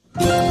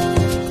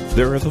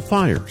There are the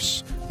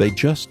fires. They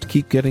just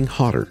keep getting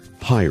hotter,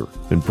 higher,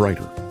 and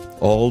brighter,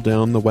 all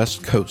down the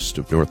west coast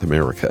of North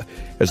America.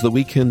 As the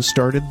weekend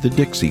started, the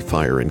Dixie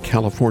Fire in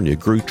California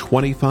grew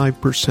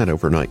 25%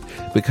 overnight,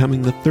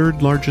 becoming the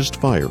third largest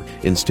fire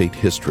in state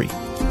history.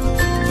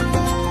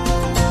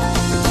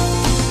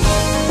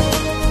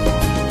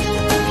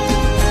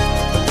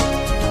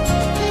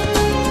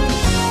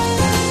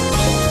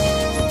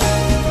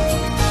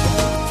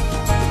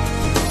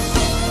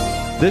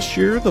 This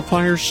year, the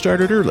fires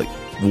started early,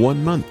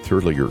 1 month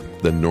earlier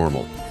than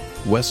normal.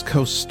 West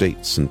Coast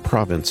states and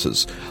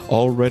provinces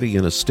already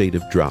in a state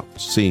of drought,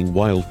 seeing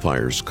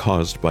wildfires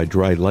caused by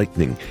dry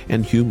lightning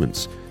and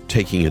humans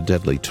taking a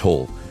deadly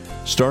toll.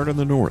 Start in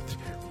the north,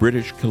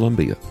 British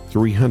Columbia,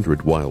 300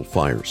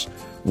 wildfires.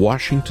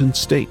 Washington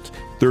State,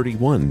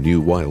 31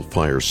 new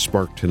wildfires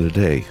sparked in a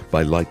day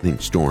by lightning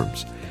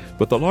storms.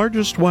 But the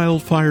largest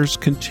wildfires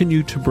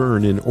continue to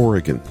burn in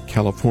Oregon,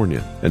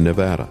 California, and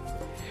Nevada.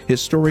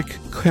 Historic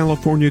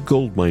California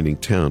gold mining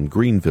town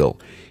Greenville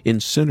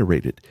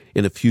incinerated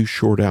in a few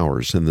short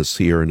hours in the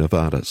Sierra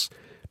Nevadas.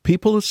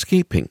 People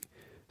escaping,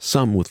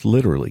 some with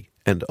literally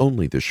and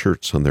only the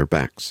shirts on their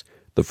backs.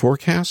 The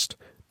forecast?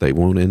 They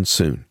won't end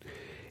soon.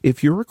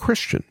 If you're a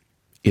Christian,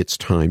 it's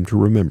time to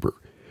remember,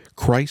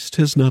 Christ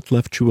has not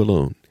left you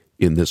alone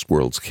in this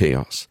world's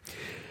chaos.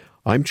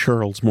 I'm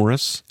Charles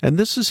Morris, and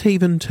this is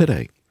Haven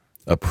Today,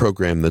 a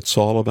program that's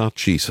all about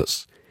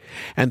Jesus.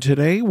 And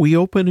today we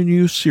open a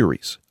new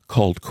series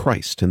called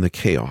Christ in the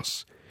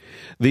Chaos.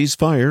 These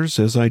fires,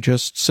 as I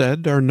just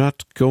said, are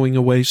not going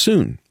away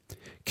soon.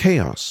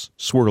 Chaos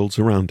swirls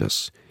around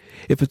us.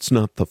 If it's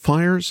not the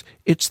fires,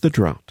 it's the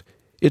drought.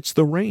 It's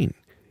the rain.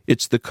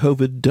 It's the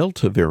COVID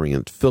Delta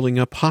variant filling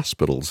up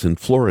hospitals in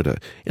Florida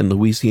and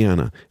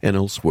Louisiana and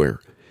elsewhere.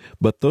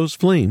 But those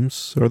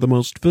flames are the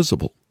most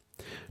visible.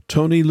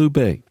 Tony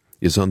Lubay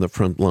is on the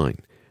front line,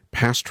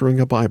 pastoring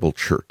a Bible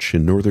church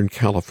in Northern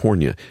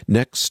California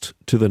next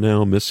to the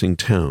now missing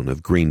town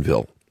of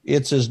Greenville.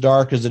 It's as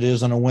dark as it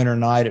is on a winter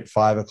night at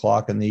 5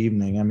 o'clock in the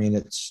evening. I mean,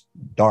 it's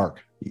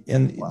dark.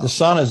 And The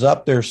sun is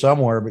up there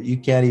somewhere, but you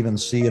can't even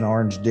see an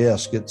orange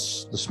disc. The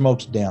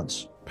smoke's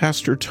dense.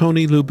 Pastor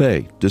Tony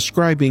Lubay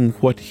describing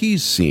what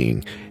he's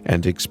seeing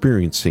and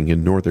experiencing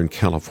in Northern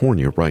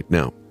California right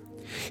now.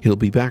 He'll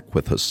be back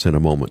with us in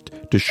a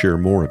moment to share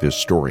more of his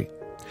story.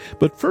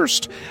 But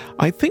first,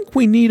 I think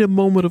we need a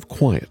moment of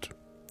quiet,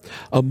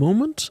 a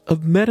moment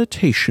of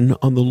meditation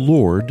on the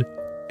Lord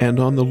and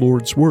on the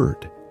Lord's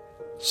Word.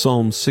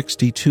 Psalm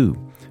 62,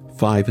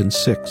 5 and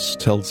 6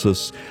 tells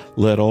us,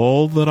 "Let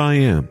all that I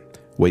am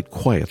wait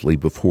quietly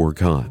before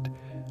God,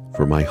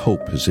 for my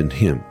hope is in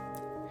Him.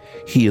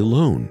 He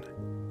alone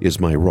is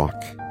my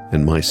rock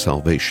and my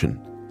salvation,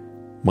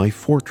 my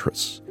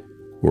fortress,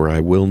 where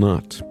I will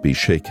not be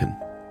shaken."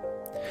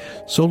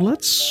 So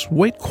let's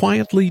wait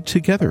quietly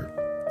together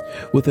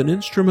with an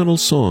instrumental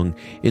song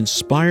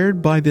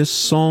inspired by this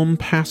psalm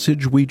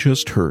passage we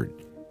just heard,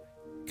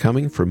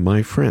 coming from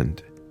my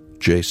friend,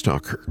 Jay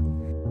Stalker.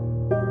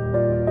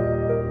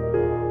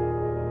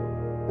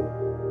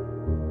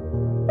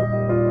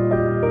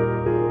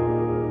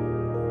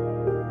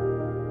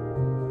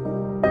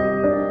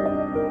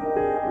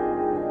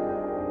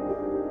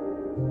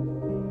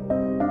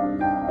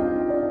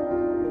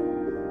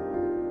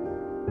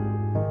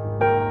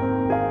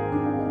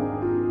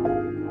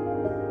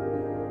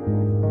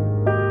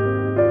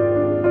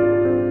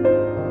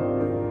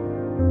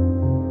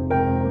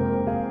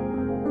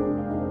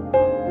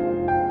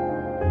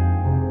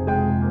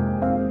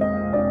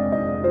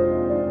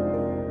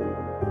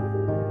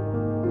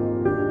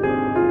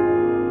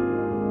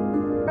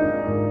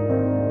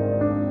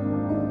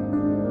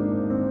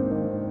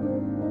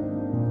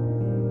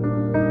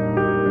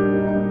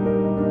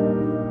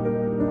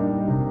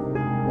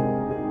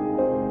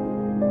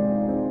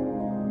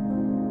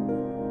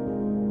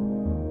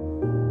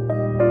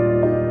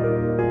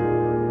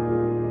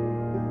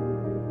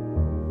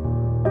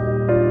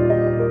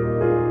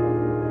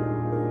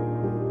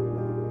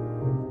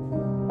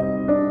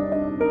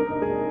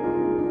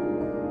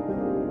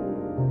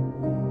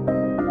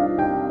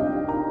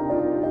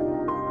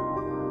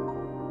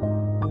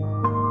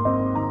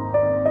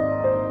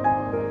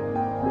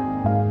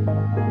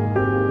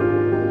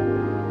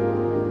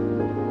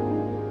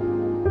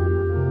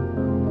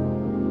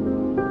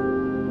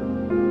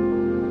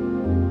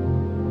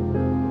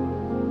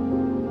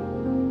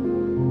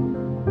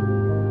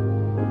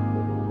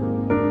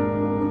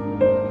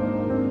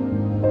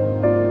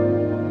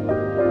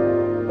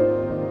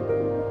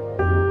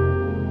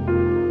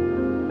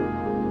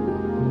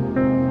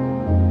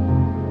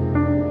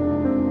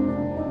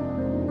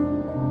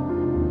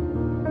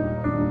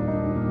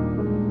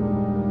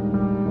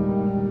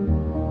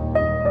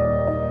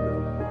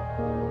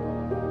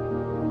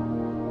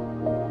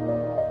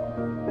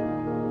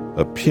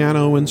 A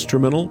piano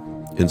instrumental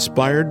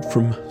inspired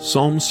from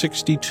Psalm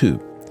 62,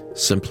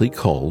 simply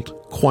called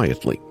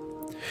Quietly.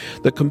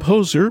 The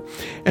composer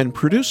and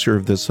producer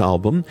of this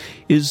album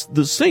is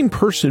the same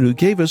person who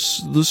gave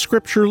us the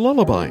scripture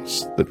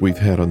lullabies that we've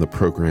had on the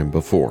program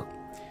before.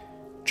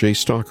 Jay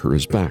Stalker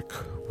is back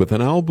with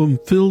an album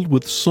filled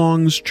with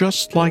songs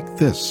just like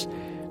this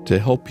to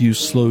help you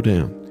slow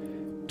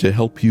down, to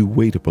help you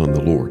wait upon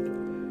the Lord.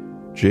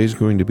 Jay's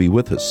going to be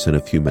with us in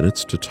a few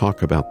minutes to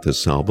talk about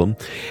this album.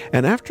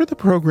 And after the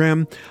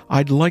program,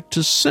 I'd like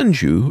to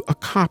send you a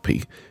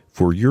copy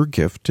for your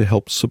gift to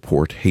help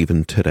support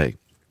Haven Today.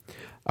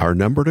 Our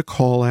number to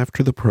call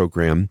after the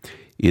program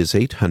is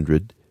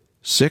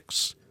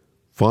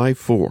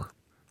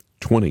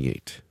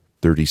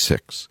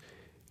 800-654-2836.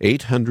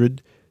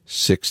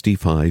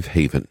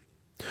 800-65-HAVEN.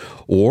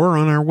 Or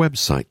on our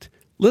website,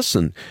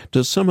 listen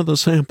to some of the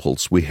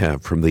samples we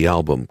have from the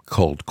album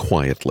called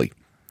Quietly.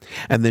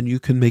 And then you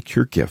can make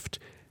your gift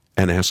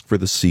and ask for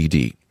the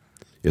CD.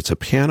 It's a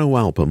piano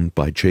album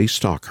by Jay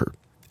Stalker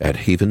at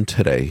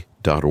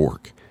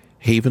haventoday.org.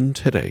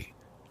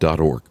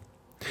 haventoday.org.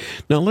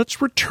 Now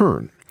let's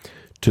return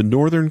to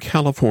Northern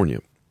California.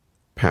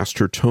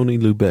 Pastor Tony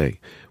Lubay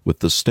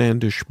with the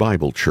Standish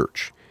Bible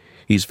Church.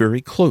 He's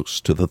very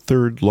close to the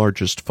third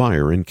largest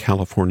fire in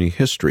California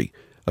history,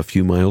 a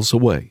few miles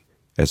away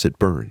as it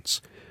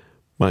burns.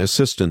 My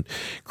assistant,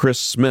 Chris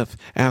Smith,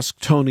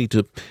 asked Tony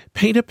to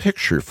paint a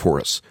picture for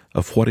us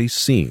of what he's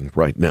seeing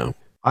right now.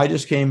 I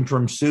just came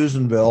from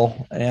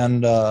Susanville,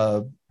 and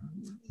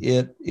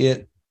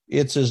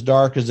it's as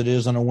dark as it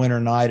is on a winter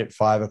night at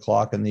 5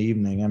 o'clock in the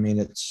evening. I mean,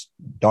 it's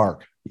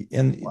dark.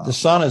 And wow. The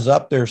sun is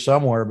up there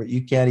somewhere, but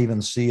you can't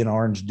even see an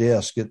orange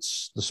disc.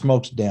 The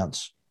smoke's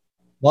dense.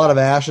 A lot of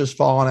ashes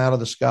falling out of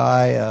the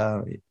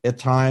sky. At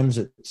times,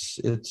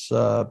 it's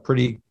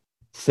pretty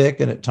thick,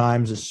 and at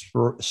times it's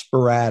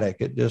sporadic.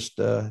 It just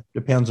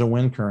depends on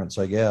wind currents,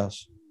 I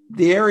guess.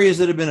 The areas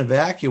that have been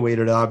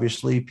evacuated,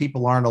 obviously,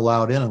 people aren't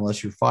allowed in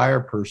unless you're fire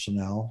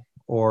personnel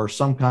or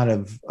some kind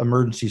of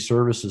emergency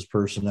services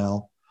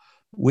personnel.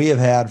 We have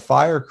had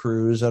fire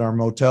crews at our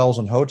motels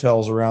and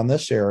hotels around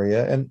this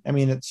area. And I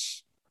mean,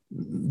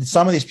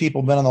 some of these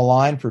people have been on the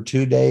line for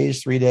 2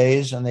 days, 3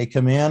 days, and they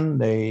come in,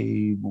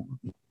 they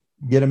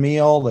get a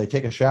meal, they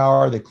take a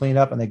shower, they clean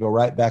up, and they go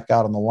right back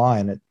out on the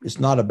line. It's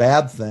not a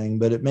bad thing,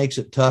 but it makes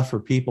it tough for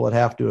people that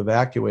have to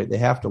evacuate. They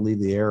have to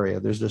leave the area.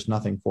 There's just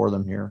nothing for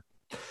them here.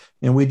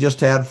 And we just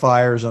had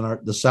fires in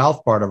the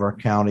south part of our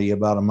county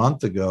about a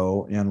month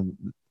ago. And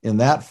in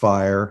that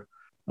fire,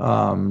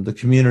 the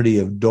community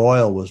of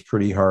Doyle was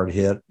pretty hard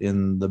hit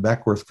in the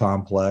Beckworth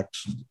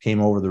complex,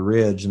 came over the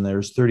ridge, and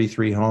there's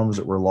 33 homes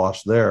that were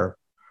lost there.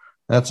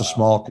 That's a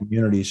small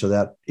community, so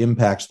that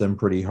impacts them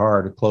pretty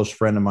hard. A close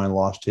friend of mine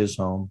lost his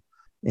home.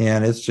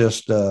 And it's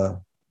just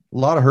a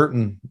lot of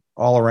hurting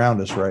all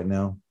around us right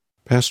now.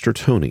 Pastor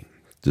Tony,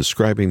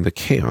 describing the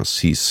chaos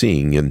he's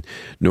seeing in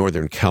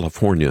Northern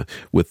California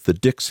with the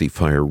Dixie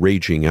Fire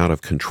raging out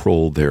of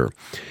control there.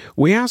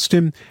 We asked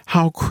him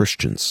how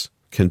Christians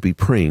can be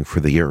praying for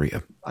the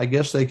area. I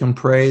guess they can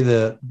pray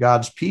that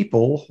God's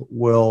people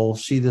will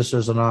see this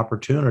as an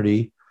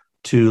opportunity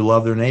to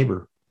love their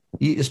neighbor,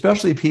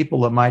 especially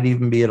people that might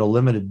even be at a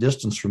limited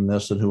distance from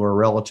this and who are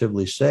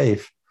relatively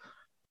safe.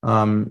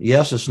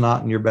 Yes, it's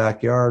not in your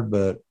backyard,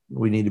 but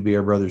we need to be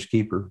our brother's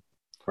keeper.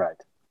 Right.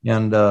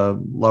 And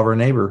love our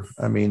neighbor.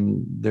 I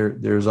mean,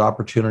 there's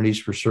opportunities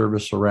for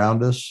service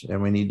around us,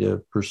 and we need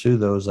to pursue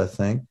those, I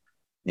think.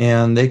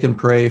 And they can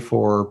pray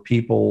for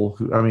people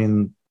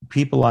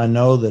people I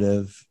know that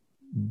have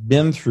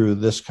been through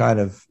this kind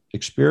of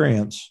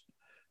experience.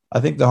 I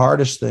think the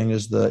hardest thing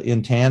is the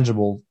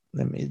intangible.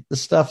 I mean, the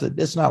stuff that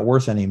it's not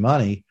worth any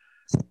money,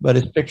 but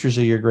it's pictures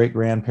of your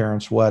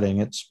great-grandparents' wedding.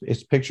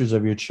 It's pictures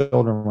of your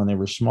children when they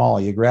were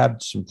small. You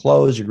grabbed some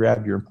clothes, you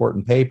grabbed your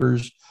important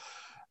papers,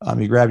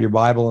 you grabbed your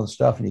Bible and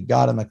stuff, and you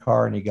got in the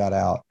car and you got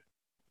out.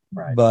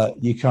 Right.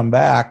 But you come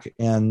back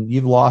and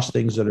you've lost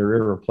things that are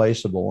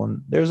irreplaceable.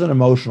 And there's an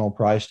emotional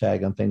price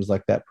tag on things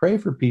like that. Pray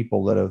for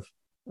people that have,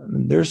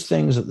 there's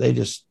things that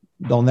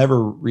they'll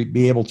never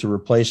be able to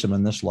replace them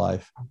in this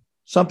life.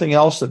 Something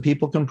else that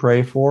people can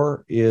pray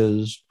for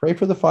is pray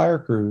for the fire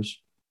crews.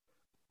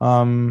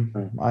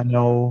 I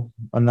know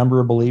a number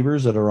of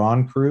believers that are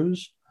on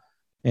crews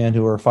and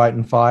who are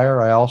fighting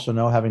fire. I also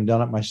know, having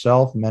done it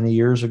myself many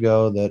years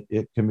ago, that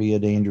it can be a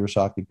dangerous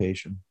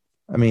occupation.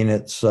 I mean,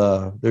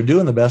 they're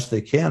doing the best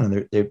they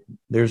can. And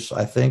there's,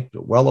 I think,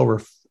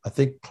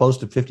 close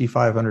to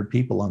 5,500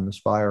 people on this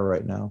fire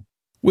right now.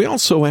 We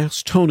also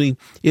asked Tony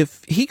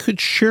if he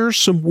could share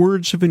some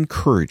words of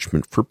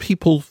encouragement for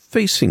people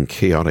facing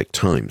chaotic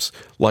times,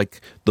 like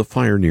the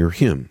fire near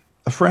him.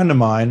 A friend of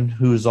mine,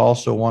 who is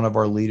also one of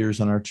our leaders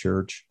in our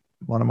church,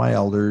 one of my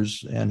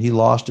elders, and he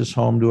lost his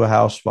home to a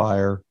house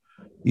fire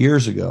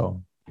years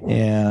ago,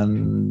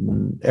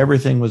 and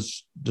everything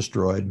was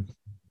destroyed.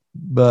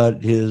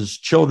 But his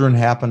children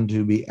happened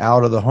to be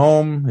out of the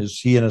home.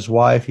 He and his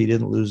wife, he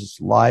didn't lose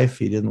his life.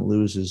 He didn't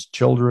lose his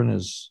children.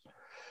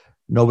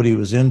 Nobody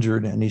was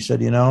injured. And he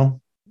said,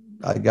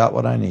 I got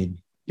what I need.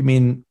 I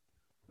mean,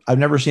 I've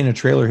never seen a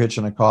trailer hitch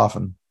in a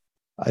coffin.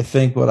 I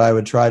think what I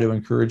would try to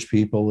encourage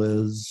people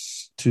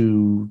is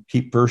to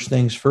keep first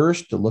things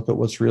first, to look at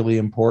what's really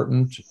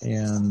important,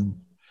 and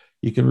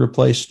you can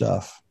replace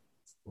stuff.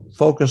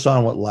 Focus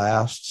on what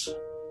lasts.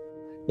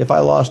 If I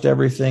lost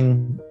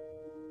everything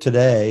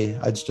today,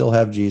 I'd still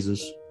have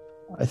Jesus.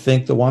 I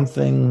think the one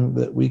thing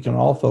that we can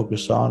all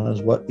focus on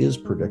is what is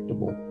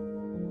predictable.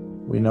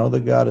 We know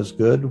that God is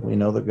good. We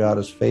know that God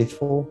is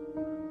faithful.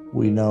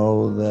 We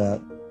know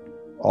that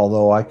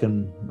although I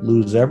can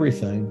lose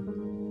everything,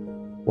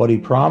 what he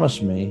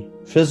promised me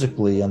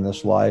physically in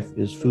this life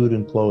is food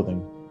and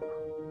clothing.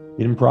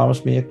 He didn't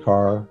promise me a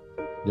car,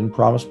 didn't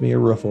promise me a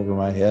roof over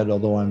my head,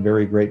 although I'm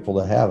very grateful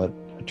to have it.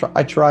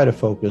 I try to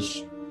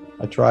focus.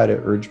 I try to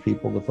urge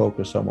people to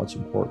focus on what's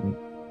important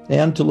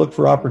and to look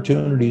for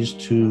opportunities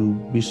to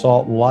be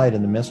salt and light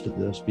in the midst of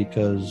this,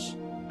 because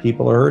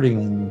people are hurting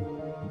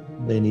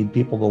and they need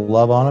people to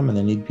love on them and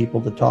they need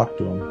people to talk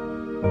to them.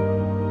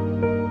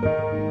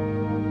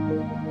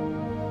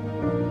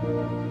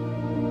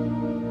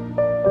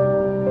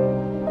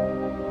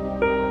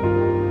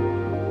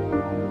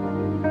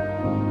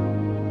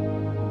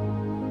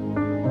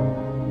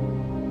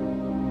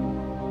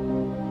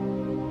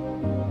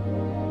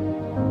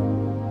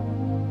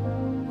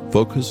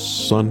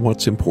 Focus on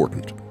what's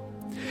important.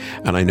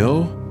 And I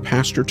know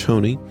Pastor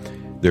Tony,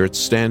 there at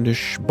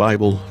Standish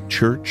Bible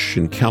Church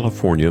in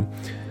California,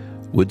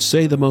 would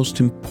say the most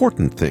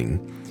important thing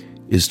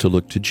is to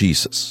look to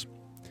Jesus.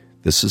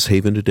 This is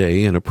Haven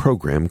Today and a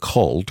program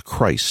called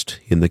Christ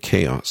in the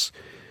Chaos.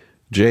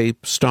 Jay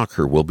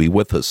Stocker will be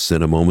with us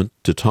in a moment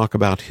to talk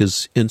about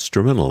his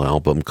instrumental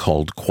album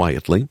called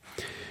Quietly.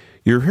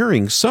 You're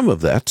hearing some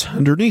of that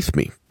underneath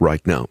me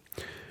right now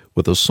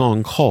with a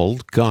song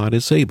called God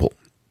is Able.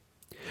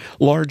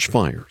 Large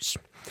fires,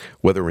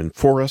 whether in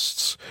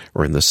forests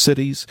or in the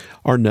cities,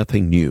 are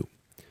nothing new.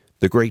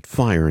 The Great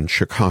Fire in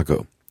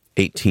Chicago,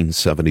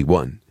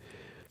 1871.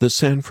 The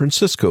San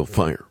Francisco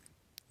Fire,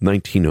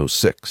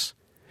 1906.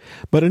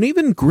 But an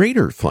even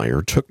greater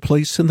fire took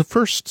place in the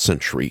 1st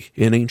century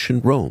in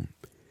ancient Rome.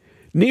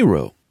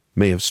 Nero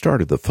may have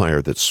started the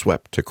fire that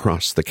swept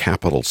across the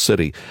capital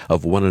city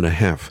of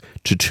 1.5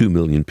 to 2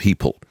 million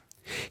people.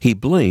 He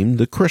blamed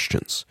the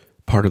Christians,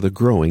 part of the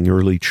growing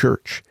early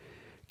church.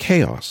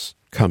 Chaos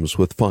comes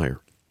with fire.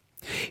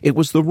 It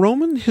was the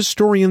Roman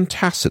historian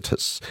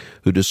Tacitus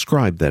who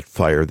described that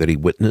fire that he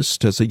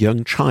witnessed as a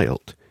young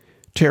child.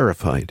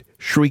 Terrified,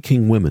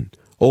 shrieking women,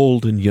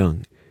 old and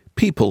young,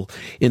 people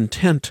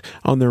intent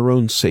on their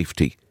own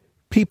safety,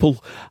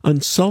 people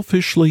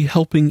unselfishly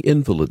helping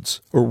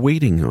invalids or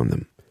waiting on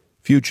them,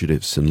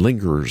 fugitives and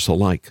lingerers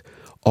alike,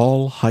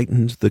 all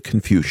heightened the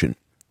confusion.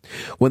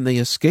 When they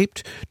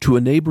escaped to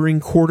a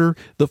neighboring quarter,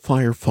 the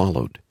fire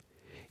followed.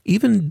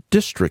 Even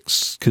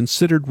districts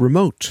considered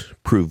remote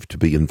proved to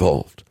be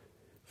involved.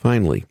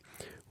 Finally,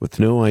 with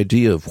no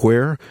idea of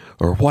where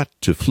or what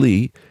to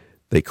flee,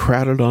 they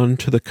crowded on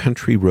to the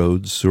country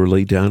roads or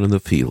lay down in the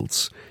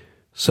fields.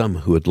 Some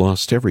who had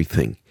lost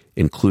everything,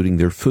 including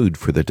their food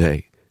for the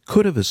day,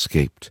 could have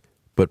escaped,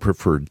 but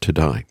preferred to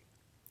die.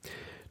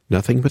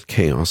 Nothing but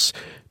chaos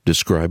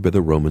described by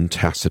the Roman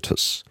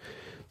Tacitus.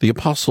 The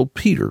Apostle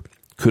Peter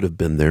could have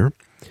been there,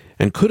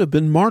 and could have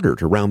been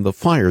martyred around the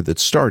fire that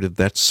started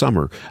that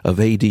summer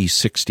of A.D.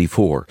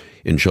 64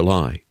 in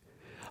July.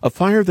 A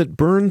fire that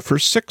burned for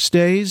 6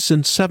 days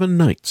and 7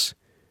 nights.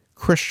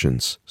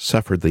 Christians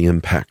suffered the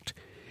impact.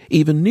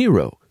 Even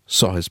Nero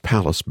saw his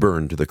palace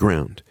burn to the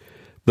ground.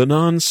 The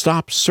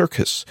non-stop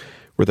circus,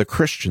 where the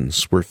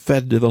Christians were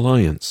fed to the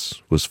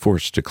lions, was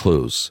forced to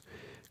close.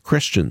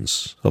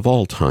 Christians of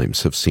all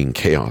times have seen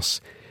chaos,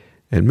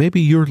 and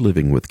maybe you're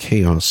living with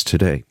chaos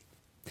today.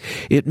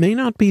 It may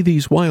not be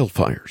these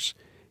wildfires.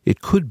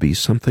 It could be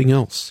something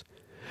else.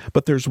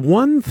 But there's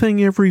one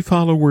thing every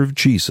follower of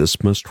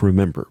Jesus must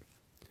remember.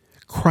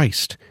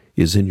 Christ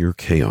is in your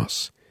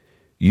chaos.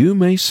 You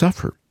may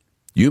suffer.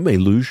 You may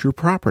lose your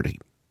property.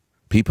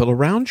 People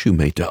around you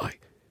may die.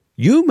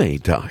 You may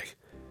die.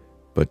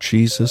 But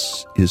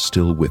Jesus is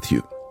still with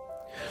you.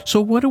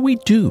 So what do we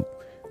do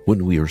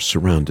when we are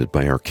surrounded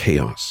by our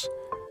chaos?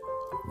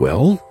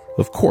 Well,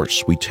 of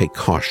course, we take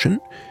caution.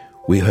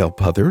 We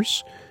help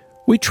others.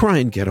 We try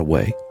and get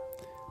away,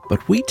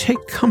 but we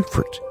take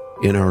comfort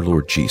in our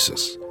Lord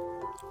Jesus.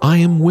 I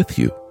am with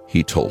you,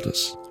 he told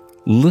us.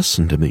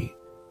 Listen to me.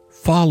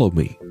 Follow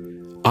me.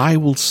 I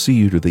will see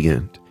you to the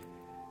end.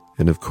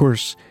 And of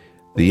course,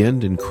 the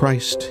end in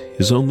Christ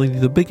is only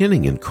the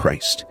beginning in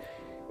Christ.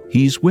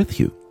 He's with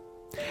you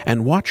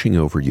and watching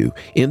over you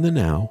in the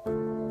now,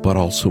 but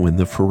also in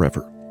the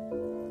forever.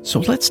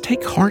 So let's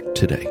take heart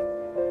today.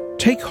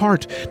 Take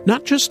heart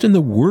not just in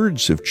the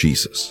words of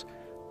Jesus,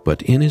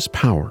 but in his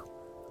power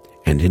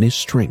and in his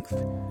strength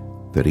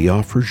that he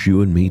offers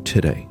you and me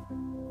today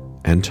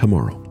and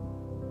tomorrow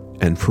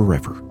and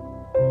forever.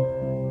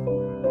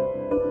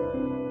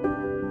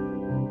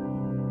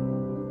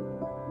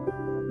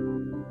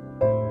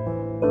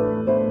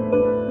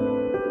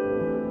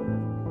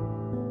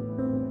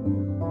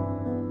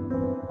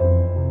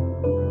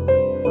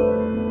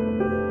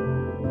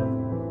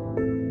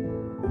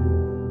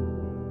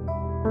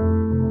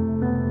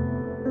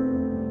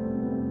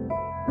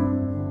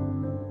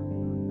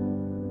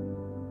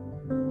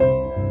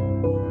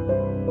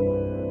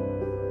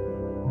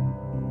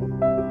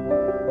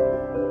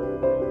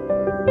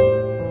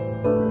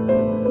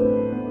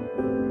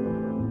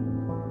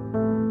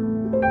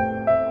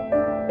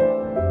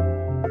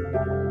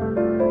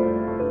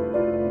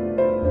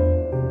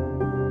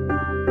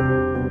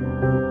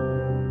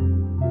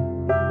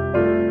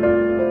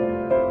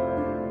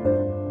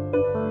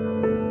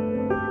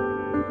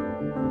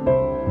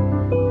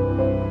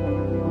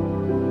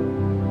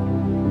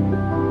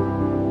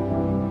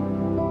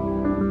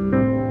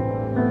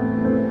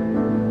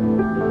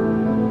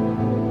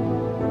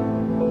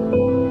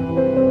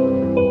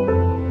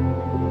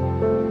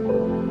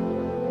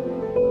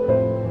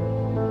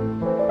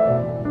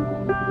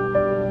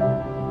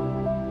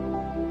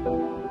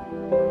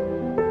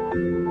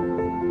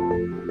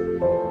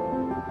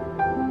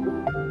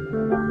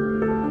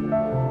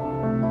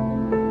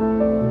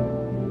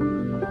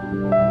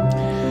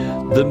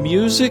 The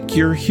music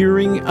you're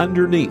hearing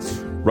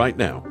underneath right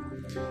now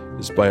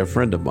is by a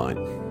friend of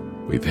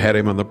mine. We've had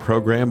him on the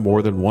program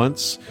more than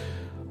once.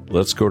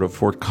 Let's go to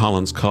Fort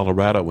Collins,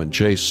 Colorado, and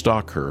Jay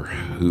Stalker,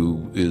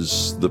 who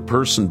is the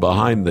person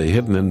behind the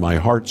Hidden in My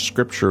Heart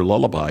Scripture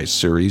Lullaby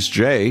series.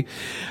 Jay,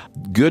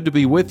 good to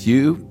be with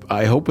you.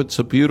 I hope it's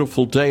a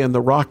beautiful day in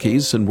the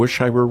Rockies and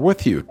wish I were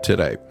with you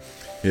today.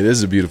 It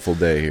is a beautiful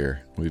day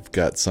here. We've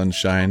got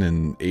sunshine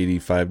and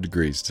 85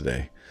 degrees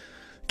today.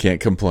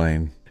 Can't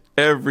complain.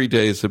 Every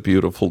day is a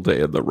beautiful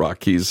day in the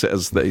Rockies,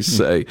 as they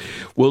say.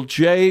 Well,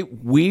 Jay,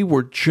 we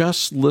were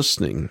just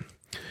listening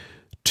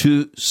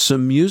to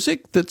some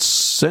music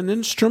that's an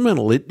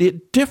instrumental.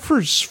 It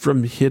differs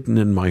from Hidden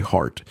in My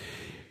Heart.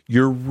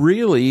 You're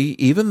really,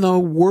 even though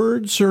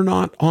words are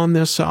not on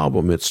this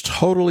album, it's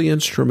totally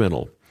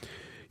instrumental.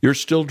 You're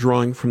still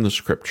drawing from the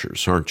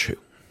scriptures, aren't you?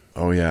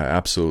 Oh, yeah,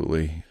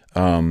 absolutely.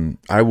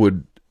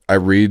 I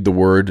read the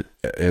word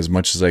as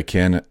much as I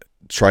can,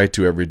 try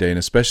to every day, and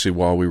especially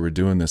while we were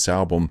doing this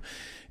album.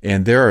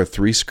 And there are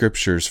 3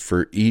 scriptures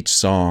for each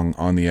song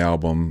on the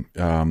album.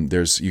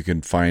 You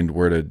can find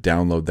where to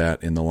download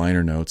that in the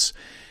liner notes.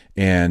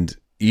 And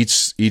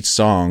each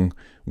song,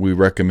 we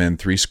recommend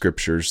 3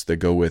 scriptures that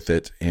go with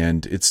it.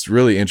 And it's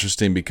really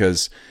interesting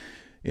because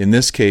in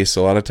this case,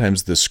 a lot of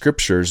times the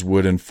scriptures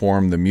would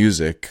inform the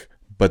music,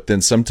 but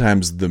then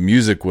sometimes the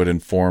music would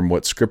inform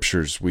what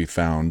scriptures we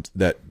found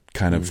that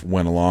kind of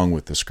went along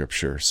with the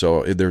scripture.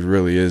 So there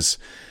really is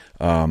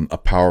a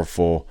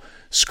powerful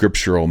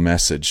scriptural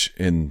message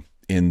in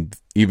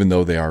even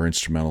though they are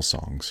instrumental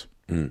songs.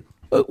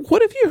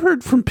 What have you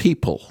heard from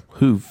people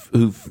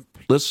who've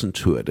listened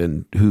to it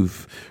and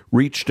who've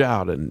reached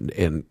out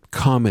and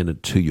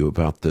commented to you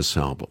about this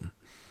album?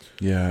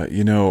 Yeah,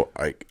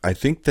 I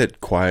think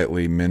that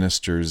Quietly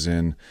ministers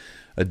in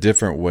a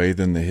different way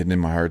than the Hidden in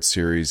My Heart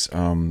series.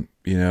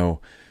 You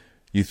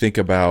think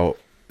about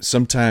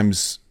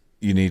sometimes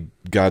you need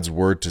God's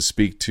word to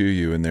speak to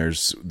you, and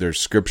there's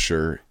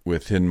scripture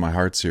with Hidden in My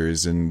Heart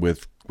series, and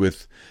with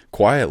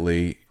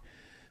quietly,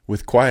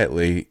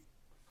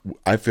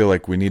 I feel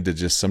like we need to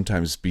just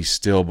sometimes be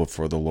still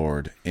before the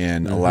Lord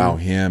and allow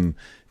Him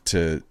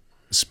to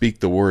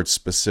speak the word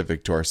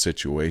specific to our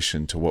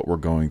situation, to what we're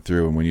going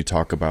through. And when you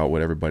talk about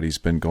what everybody's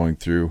been going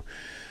through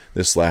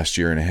this last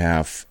year and a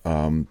half,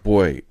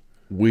 boy,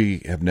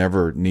 we have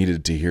never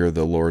needed to hear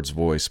the Lord's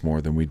voice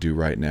more than we do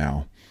right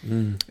now.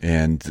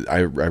 And I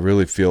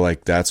really feel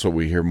like that's what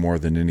we hear more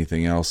than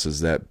anything else,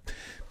 is that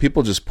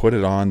people just put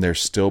it on, they're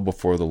still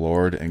before the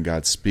Lord, and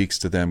God speaks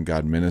to them,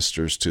 God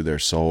ministers to their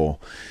soul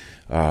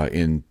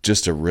in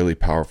just a really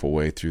powerful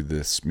way through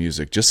this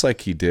music, just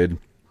like He did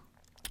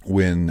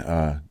when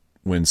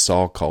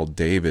Saul called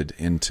David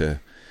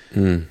into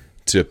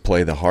to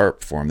play the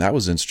harp for him. That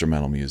was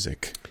instrumental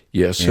music.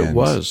 Yes, and it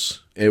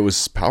was. It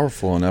was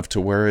powerful enough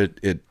to where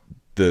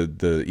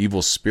the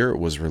evil spirit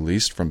was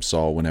released from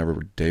Saul whenever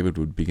David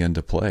would begin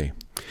to play.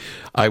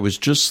 I was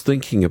just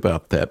thinking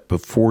about that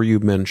before you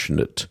mentioned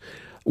it.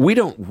 We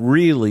don't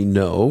really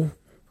know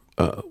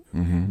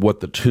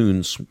what the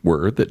tunes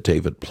were that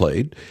David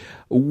played.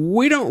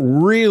 We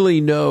don't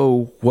really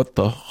know what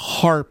the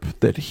harp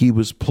that he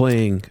was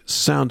playing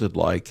sounded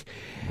like.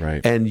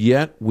 Right. And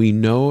yet we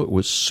know it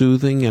was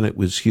soothing and it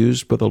was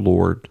used by the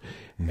Lord.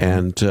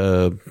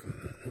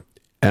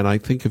 And I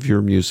think of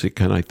your music,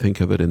 and I think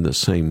of it in the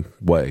same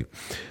way.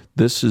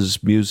 This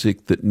is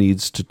music that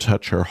needs to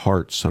touch our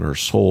hearts and our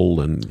soul,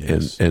 and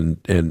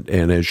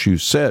as you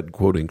said,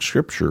 quoting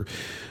scripture,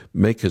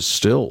 make us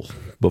still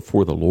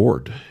before the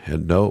Lord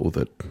and know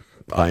that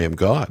I am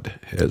God,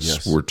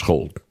 as we're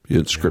told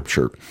in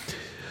scripture.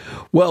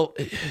 Well,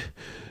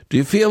 do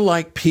you feel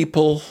like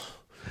people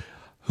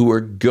who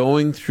are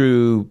going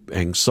through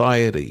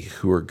anxiety,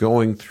 who are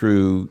going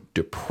through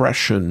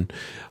depression,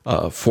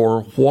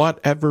 for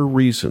whatever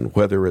reason,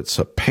 whether it's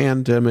a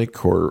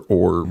pandemic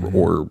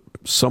or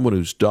someone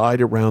who's died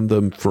around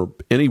them for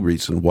any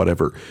reason,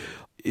 whatever,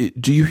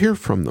 do you hear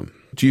from them?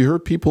 Do you hear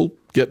people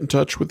get in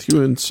touch with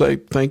you and say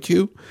thank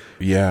you?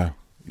 Yeah,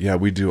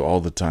 we do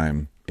all the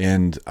time.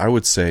 And I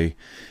would say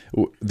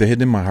the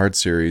Hidden in My Heart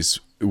series,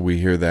 we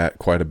hear that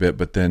quite a bit,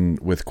 but then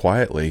with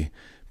Quietly,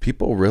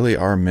 people really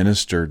are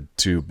ministered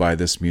to by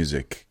this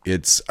music.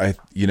 The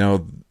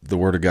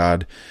Word of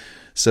God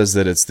says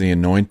that it's the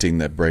anointing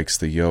that breaks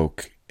the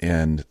yoke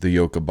and the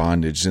yoke of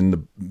bondage. And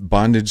the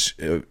bondage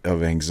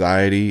of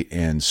anxiety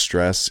and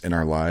stress in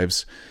our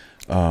lives,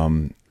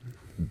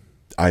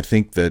 I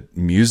think that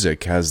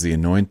music has the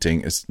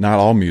anointing. It's not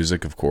all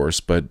music, of course,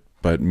 but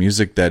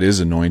music that is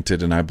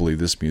anointed, and I believe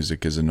this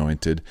music is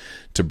anointed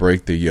to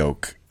break the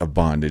yoke of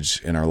bondage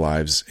in our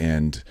lives,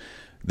 and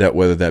that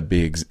whether that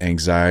be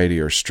anxiety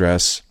or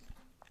stress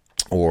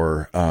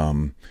or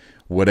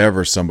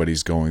whatever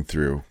somebody's going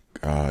through,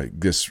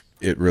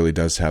 it really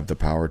does have the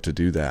power to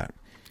do that.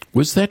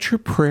 Was that your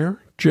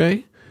prayer,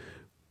 Jay?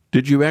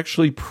 Did you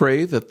actually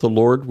pray that the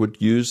Lord would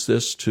use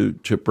this to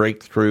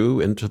break through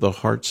into the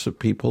hearts of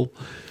people?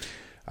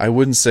 I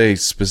wouldn't say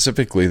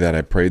specifically that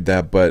I prayed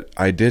that, but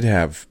I did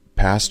have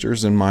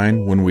pastors in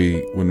mind when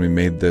we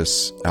made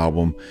this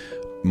album.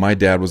 my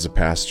dad was a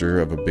pastor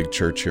of a big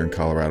church here in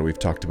Colorado. We've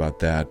talked about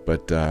that,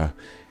 but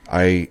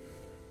I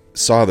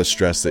saw the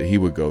stress that he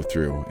would go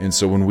through. And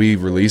so when we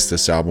released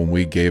this album,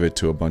 we gave it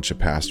to a bunch of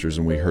pastors,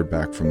 and we heard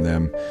back from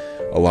them,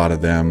 a lot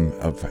of them,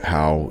 of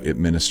how it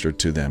ministered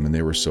to them. And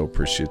they were so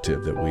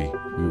appreciative that we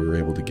were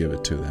able to give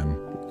it to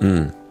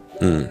them.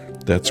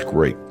 That's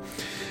great.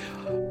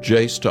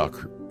 Jay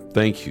Stalker,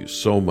 thank you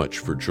so much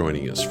for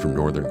joining us from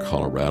Northern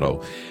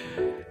Colorado.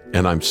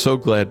 And I'm so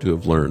glad to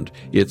have learned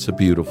it's a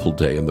beautiful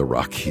day in the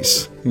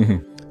Rockies.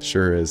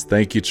 Sure is.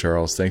 Thank you,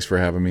 Charles. Thanks for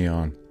having me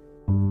on.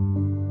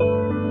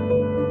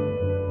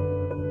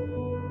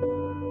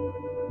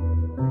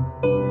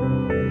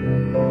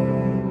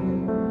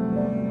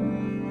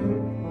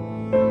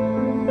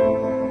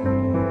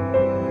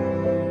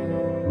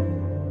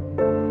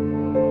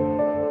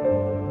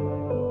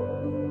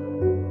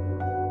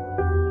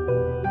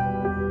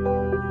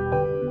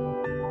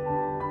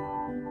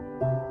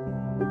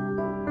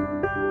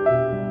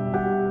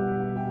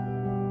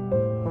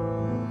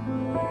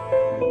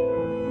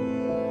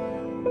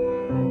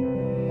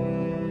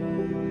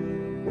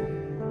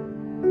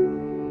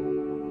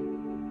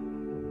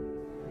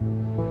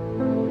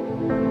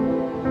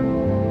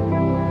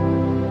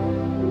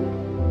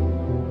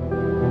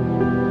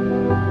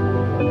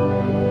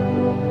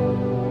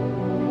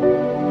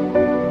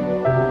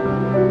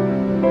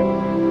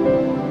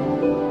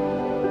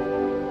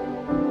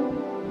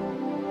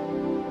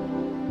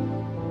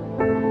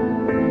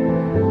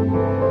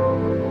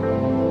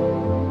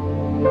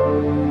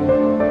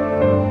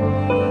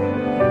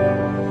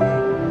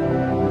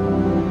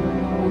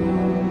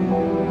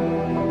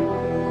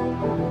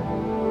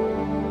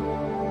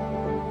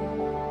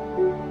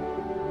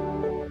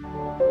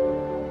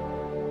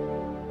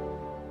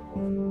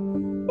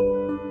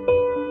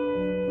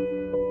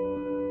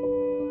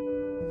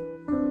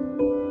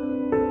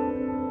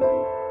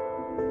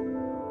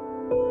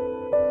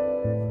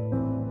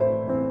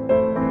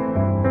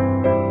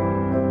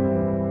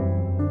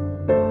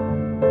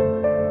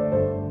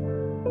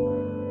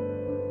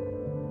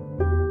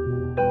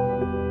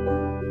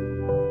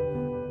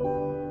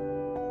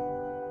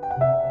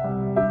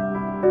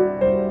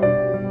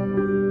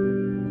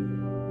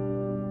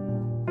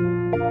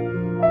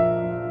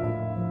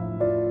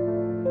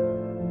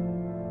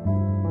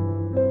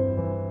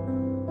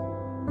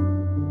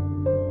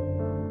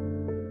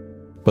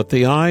 But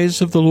the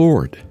eyes of the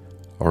Lord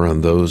are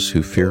on those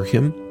who fear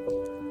him,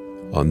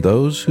 on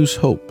those whose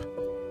hope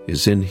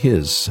is in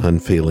his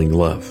unfailing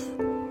love.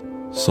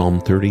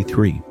 Psalm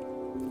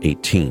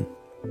 33:18.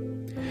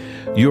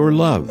 Your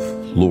love,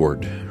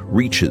 Lord,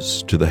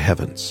 reaches to the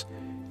heavens,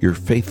 your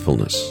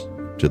faithfulness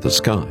to the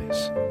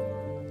skies.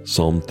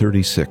 Psalm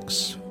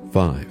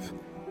 36:5.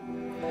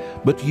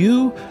 But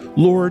you,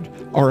 Lord,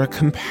 are a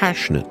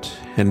compassionate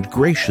and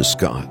gracious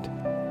God,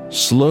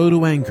 slow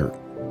to anger,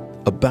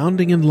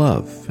 abounding in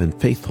love and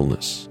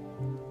faithfulness.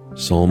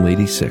 Psalm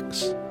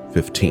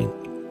 86:15.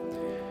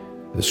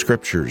 The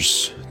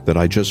scriptures that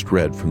I just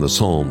read from the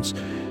Psalms,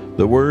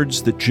 the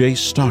words that Jay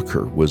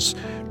Stalker was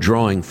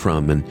drawing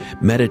from and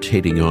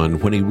meditating on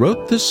when he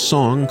wrote this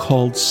song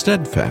called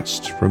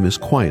Steadfast from his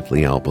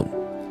Quietly album.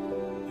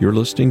 You're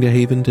listening to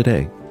Haven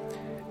Today,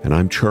 and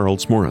I'm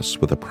Charles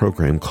Morris with a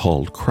program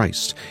called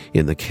Christ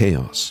in the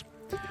Chaos.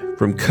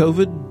 From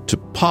COVID to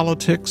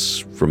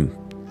politics, from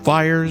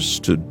fires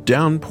to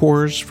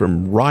downpours,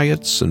 from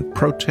riots and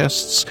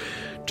protests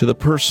to the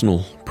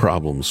personal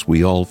problems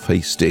we all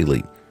face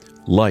daily,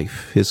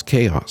 life is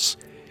chaos.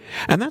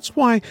 And that's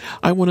why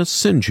I want to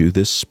send you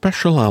this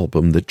special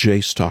album that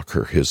Jay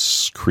Stalker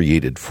has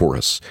created for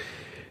us.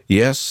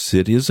 Yes,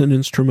 it is an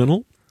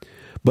instrumental,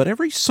 but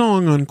every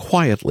song on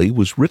Quietly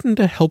was written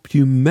to help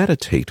you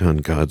meditate on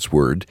God's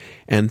Word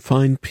and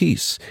find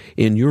peace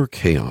in your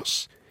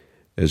chaos.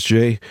 As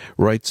Jay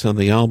writes on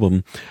the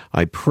album,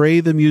 I pray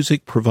the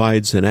music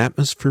provides an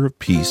atmosphere of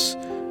peace,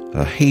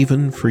 a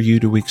haven for you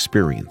to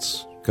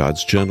experience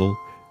God's gentle,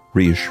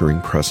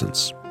 reassuring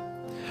presence.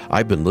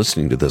 I've been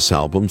listening to this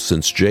album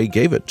since Jay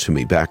gave it to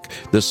me back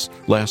this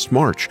last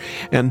March,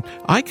 and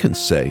I can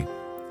say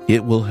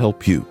it will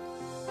help you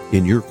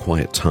in your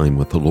quiet time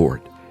with the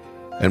Lord.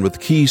 And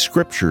with key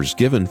scriptures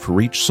given for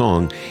each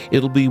song,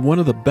 it'll be one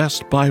of the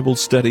best Bible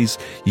studies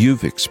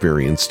you've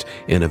experienced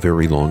in a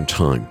very long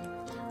time.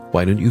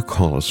 Why don't you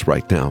call us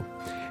right now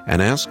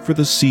and ask for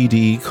the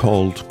CD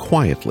called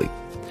Quietly,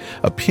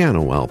 a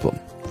piano album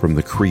from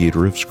the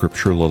creator of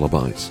Scripture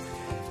Lullabies.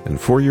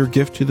 And for your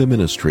gift to the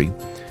ministry,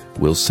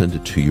 we'll send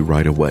it to you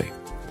right away.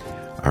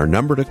 Our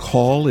number to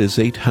call is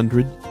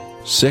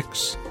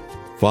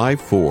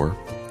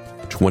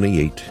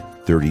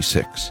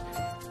 800-654-2836,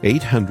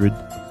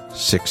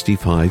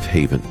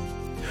 800-65-HAVEN.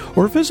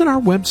 Or visit our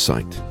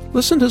website.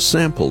 Listen to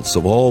samples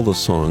of all the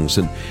songs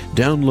and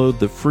download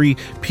the free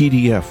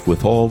PDF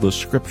with all the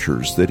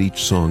scriptures that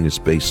each song is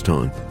based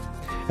on.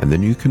 And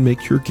then you can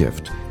make your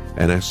gift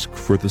and ask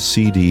for the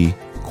CD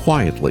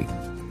Quietly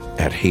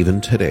at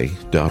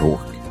haventoday.org.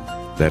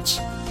 That's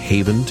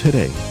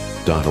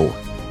haventoday.org.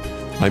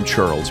 I'm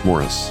Charles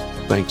Morris.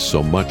 Thanks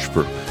so much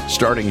for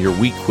starting your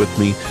week with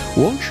me,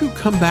 won't you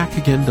come back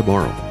again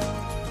tomorrow?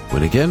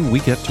 When again we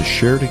get to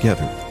share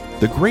together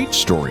the great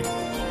story.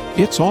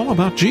 It's all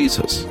about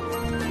Jesus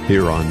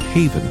here on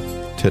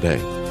Haven Today.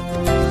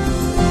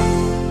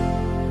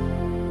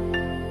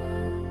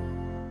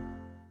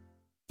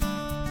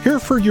 Here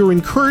for your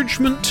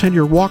encouragement and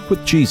your walk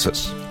with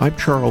Jesus. I'm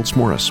Charles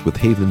Morris with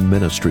Haven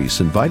Ministries,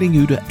 inviting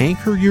you to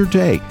anchor your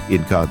day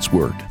in God's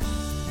Word.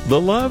 The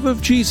love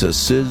of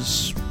Jesus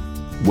is,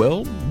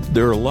 well,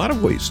 there are a lot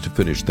of ways to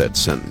finish that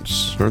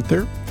sentence, aren't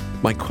there?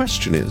 My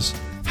question is,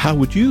 how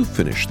would you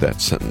finish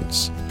that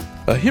sentence?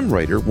 A hymn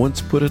writer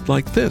once put it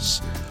like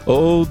this: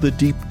 "Oh, the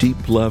deep,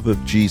 deep love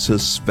of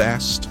Jesus,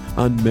 vast,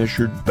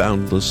 unmeasured,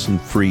 boundless, and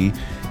free.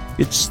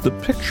 It's the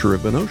picture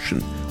of an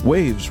ocean,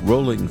 waves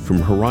rolling from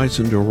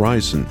horizon to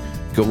horizon,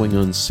 going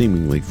on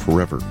seemingly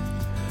forever.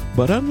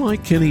 But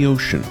unlike any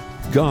ocean,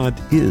 God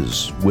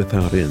is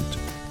without end,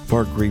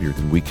 far greater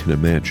than we can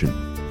imagine.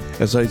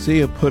 As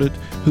Isaiah put it,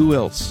 who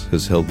else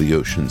has held the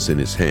oceans in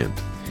his hand?"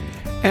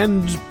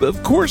 And,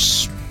 of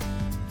course,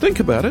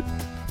 think about it.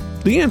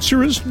 The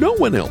answer is no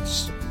one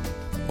else.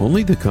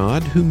 Only the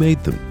God who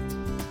made them.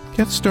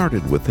 Get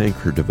started with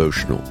Anchor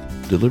Devotional,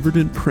 delivered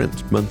in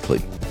print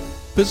monthly.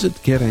 Visit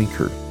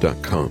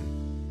getanchor.com.